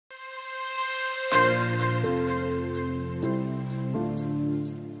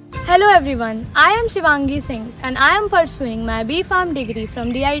Hello everyone, I am Shivangi Singh and I am pursuing my B.Pharm degree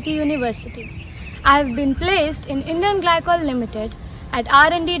from DIT University. I have been placed in India Glycol Ltd at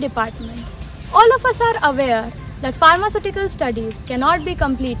R&D department. All of us are aware that pharmaceutical studies cannot be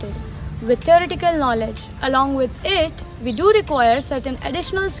completed with theoretical knowledge. Along with it, we do require certain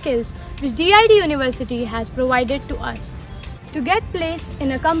additional skills which DIT University has provided to us. To get placed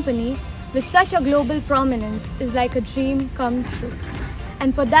in a company with such a global prominence is like a dream come true.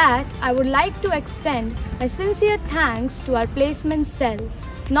 And for that, I would like to extend my sincere thanks to our placement cell,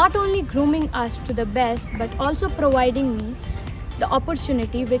 not only grooming us to the best but also providing me the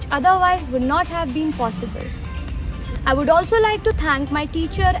opportunity which otherwise would not have been possible. I would also like to thank my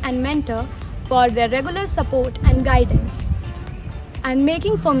teacher and mentor for their regular support and guidance and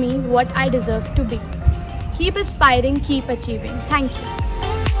making for me what I deserve to be. Keep aspiring, keep achieving. Thank you.